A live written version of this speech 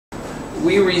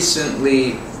we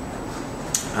recently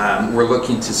were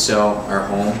looking to sell our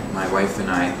home, my wife and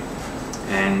I,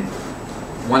 and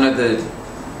one of the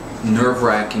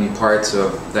nerve-wracking parts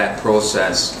of that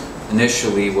process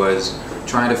initially was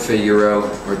trying to figure out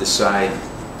or decide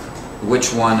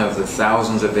which one of the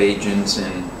thousands of agents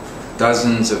and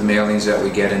dozens of mailings that we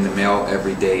get in the mail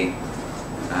every day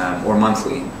or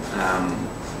monthly,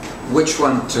 which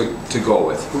one to go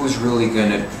with. Who's really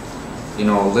going to, you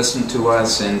know, listen to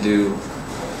us and do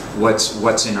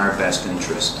what's in our best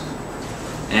interest.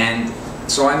 And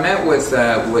so I met with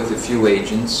a few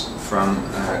agents from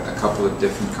a couple of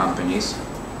different companies,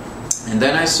 and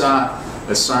then I saw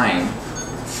a sign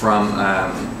from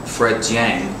Fred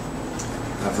Xiang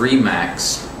of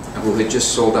Remax, who had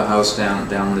just sold a house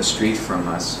down the street from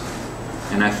us.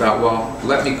 And I thought, well,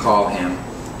 let me call him.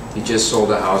 He just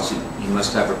sold a house. He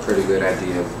must have a pretty good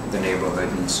idea of the neighborhood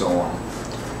and so on.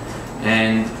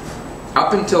 And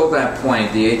up until that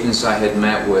point, the agents I had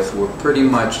met with were pretty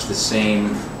much the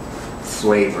same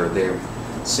flavor. They're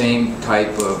same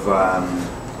type of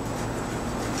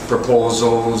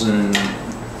proposals, and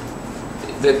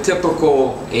the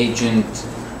typical agent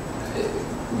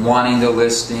wanting the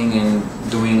listing and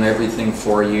doing everything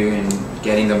for you and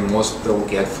getting the most they'll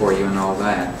get for you and all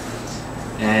that.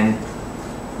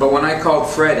 But when I called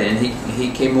Fred in,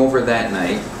 he came over that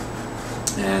night,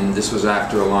 and this was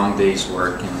after a long day's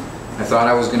work, and I thought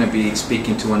I was going to be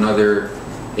speaking to another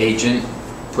agent,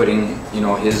 putting, you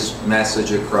know, his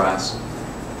message across.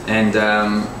 And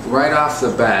right off the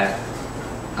bat,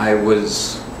 I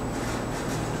was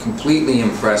completely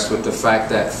impressed with the fact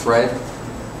that Fred,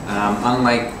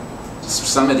 unlike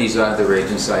some of these other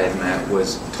agents I had met,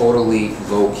 was totally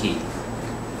low-key.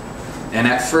 And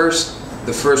at first,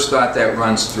 the first thought that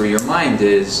runs through your mind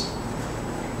is,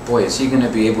 boy, is he going to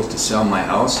be able to sell my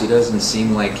house? He doesn't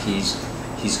seem like he's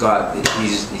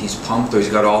pumped, or he's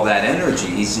got all that energy.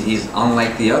 He's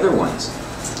unlike the other ones.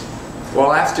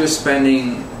 Well, after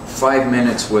spending 5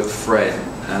 minutes with Fred,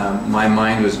 my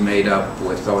mind was made up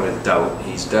without a doubt.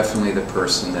 He's definitely the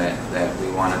person that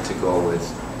we wanted to go with.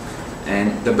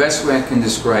 And the best way I can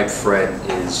describe Fred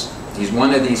is he's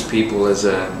one of these people, as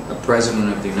a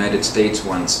president of the United States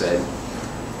once said,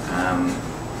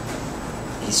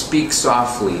 he speaks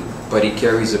softly, but he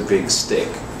carries a big stick.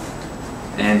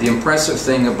 And the impressive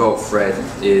thing about Fred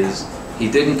is he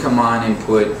didn't come on and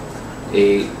put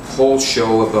a whole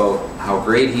show about how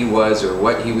great he was or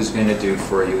what he was going to do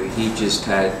for you. He just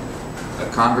had a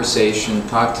conversation,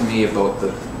 talked to me about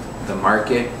the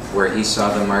market, where he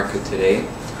saw the market today,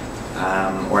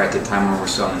 or at the time when we're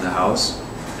selling the house,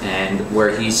 and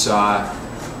where he saw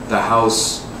the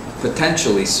house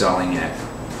potentially selling at.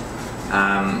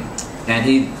 And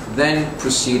he then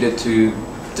proceeded to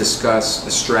discuss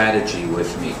a strategy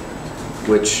with me,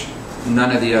 which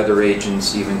none of the other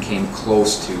agents even came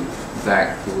close to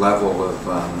that level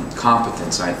of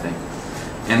competence, I think.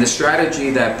 And the strategy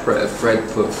that Fred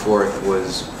put forth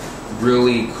was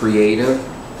really creative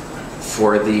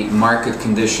for the market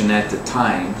condition at the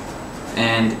time.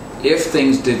 And if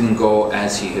things didn't go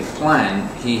as he had planned,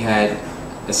 he had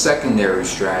a secondary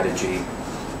strategy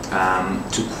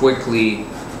to quickly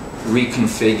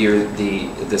reconfigure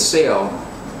the sale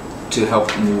to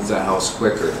help move the house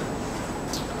quicker.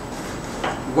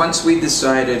 Once we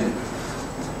decided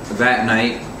that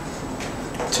night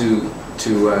to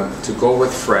go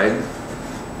with Fred,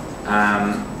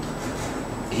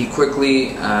 he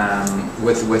quickly,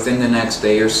 within the next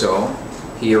day or so,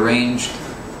 he arranged,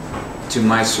 to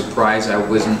my surprise,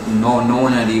 no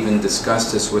one had even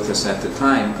discussed this with us at the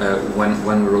time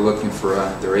when we were looking for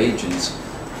other agents,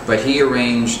 but he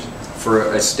arranged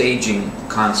for a staging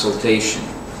consultation,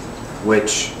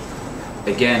 which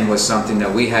again was something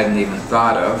that we hadn't even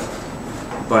thought of,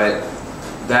 but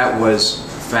that was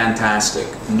fantastic.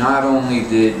 Not only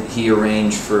did he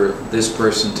arrange for this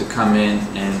person to come in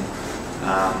and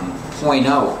point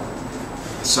out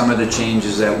some of the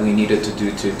changes that we needed to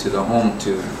do to the home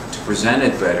to present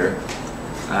it better,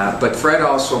 but Fred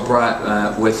also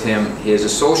brought with him his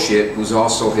associate, who's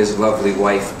also his lovely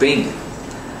wife, Bing.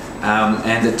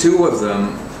 And the two of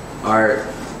them are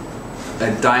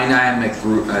a dynamic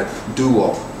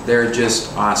duo. They're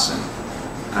just awesome.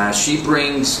 She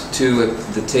brings to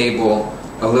the table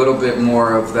a little bit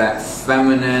more of that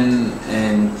feminine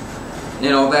and, you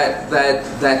know,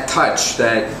 that touch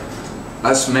that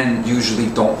us men usually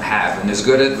don't have. And as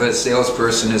good of a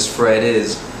salesperson as Fred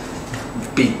is,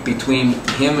 between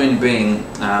him and Bing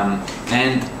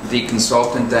and the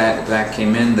consultant that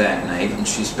came in that night, and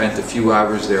she spent a few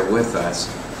hours there with us,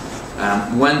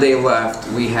 when they left,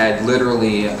 we had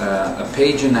literally a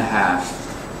page and a half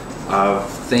of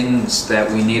things that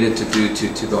we needed to do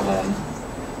to the home,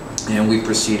 and we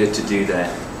proceeded to do that.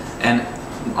 And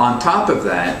on top of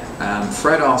that,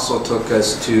 Fred also took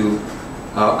us to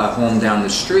a home down the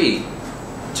street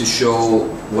to show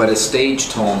what a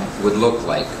staged home would look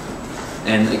like.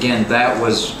 And again, that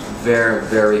was very,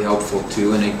 very helpful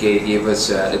too, and it gave us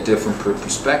a different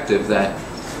perspective that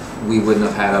we wouldn't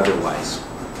have had otherwise.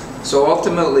 So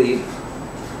ultimately,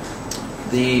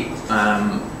 the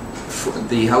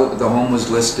home was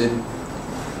listed,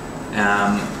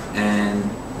 and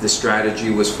the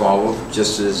strategy was followed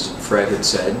just as Fred had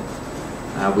said.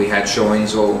 We had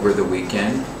showings over the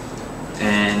weekend,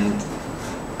 and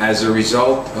as a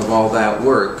result of all that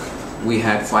work, we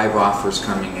had 5 offers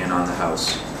coming in on the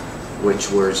house, which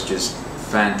was just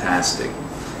fantastic.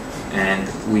 And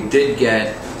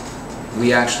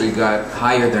we actually got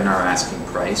higher than our asking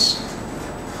price,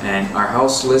 and our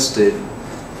house listed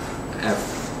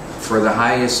for the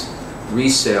highest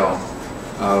resale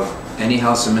of any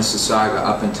house in Mississauga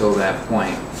up until that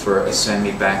point for a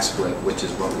semi-back split, which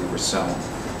is what we were selling.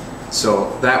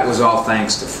 So that was all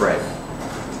thanks to Fred,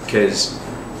 because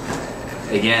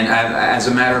again, as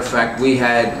a matter of fact, we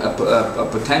had a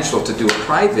potential to do a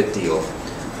private deal,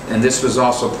 and this was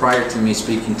also prior to me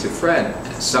speaking to Fred.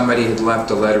 Somebody had left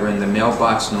a letter in the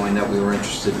mailbox knowing that we were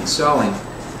interested in selling,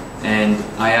 and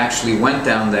I actually went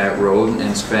down that road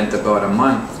and spent about a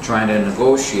month trying to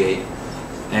negotiate,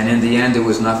 and in the end it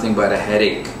was nothing but a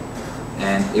headache.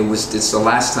 And it's the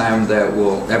last time that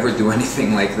we'll ever do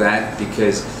anything like that,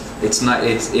 because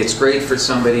it's great for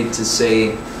somebody to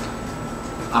say,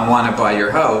 I want to buy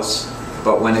your house,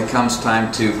 but when it comes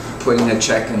time to putting a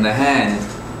check in the hand,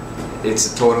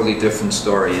 it's a totally different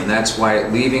story. And that's why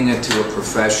leaving it to a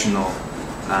professional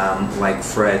like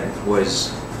Fred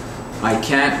was, I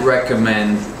can't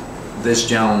recommend this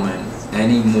gentleman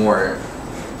any more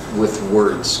with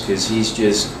words, because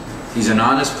he's an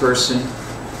honest person,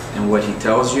 and what he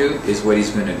tells you is what he's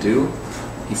going to do.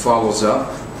 He follows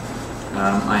up.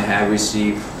 I have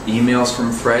received emails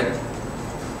from Fred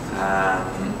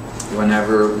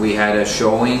whenever we had a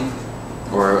showing,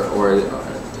 or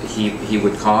he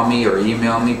would call me or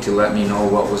email me to let me know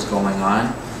what was going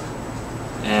on,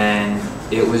 and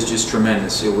it was just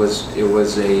tremendous. It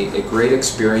was a great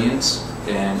experience,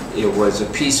 and it was a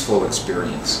peaceful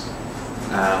experience.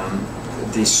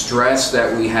 The stress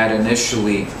that we had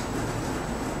initially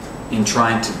in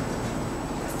trying to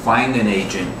find an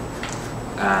agent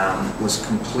was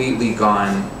completely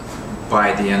gone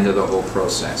by the end of the whole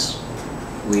process.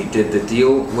 We did the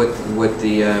deal with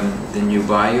the new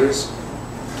buyers.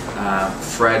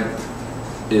 Fred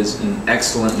is an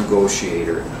excellent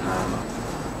negotiator.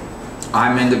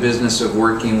 I'm in the business of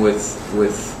working with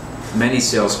many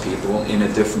salespeople in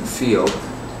a different field,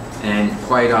 and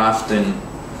quite often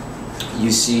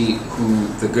you see who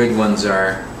the good ones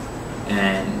are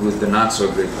and who the not so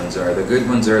good ones are. The good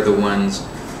ones are the ones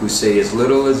who say as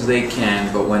little as they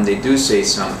can, but when they do say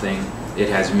something, it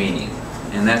has meaning.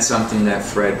 And that's something that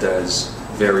Fred does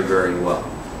very, very well.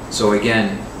 So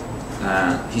again,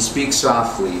 he speaks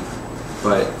softly,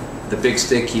 but the big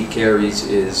stick he carries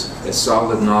is a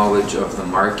solid knowledge of the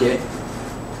market,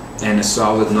 and a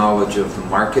solid knowledge of the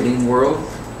marketing world,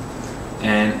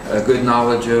 and a good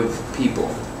knowledge of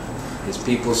people. His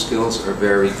people skills are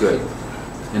very good.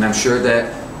 And I'm sure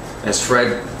that as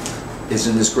Fred is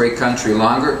in this great country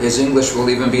longer, his English will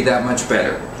even be that much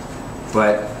better.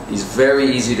 But he's very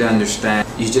easy to understand.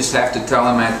 You just have to tell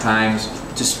him at times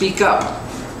to speak up.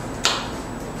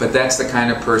 But that's the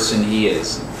kind of person he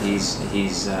is.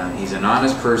 He's an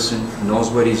honest person,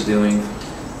 knows what he's doing.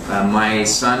 My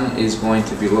son is going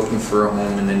to be looking for a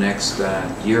home in the next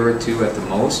year or two at the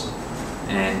most,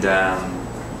 and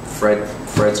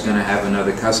Fred's going to have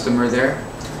another customer there,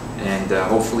 and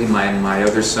hopefully my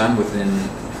other son within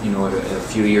a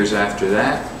few years after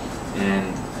that,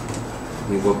 and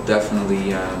we will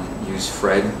definitely use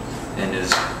Fred and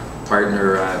his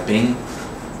partner Bing,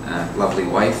 lovely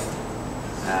wife.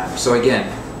 So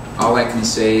again, all I can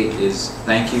say is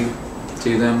thank you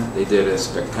to them. They did a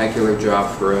spectacular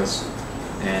job for us,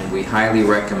 and we highly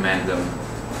recommend them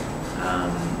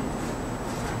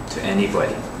to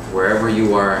anybody, wherever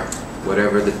you are,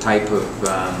 whatever the type of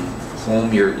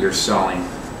home you're selling.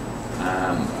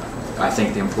 I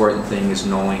think the important thing is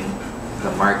knowing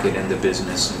the market and the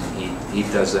business, and he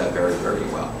does that very, very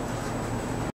well.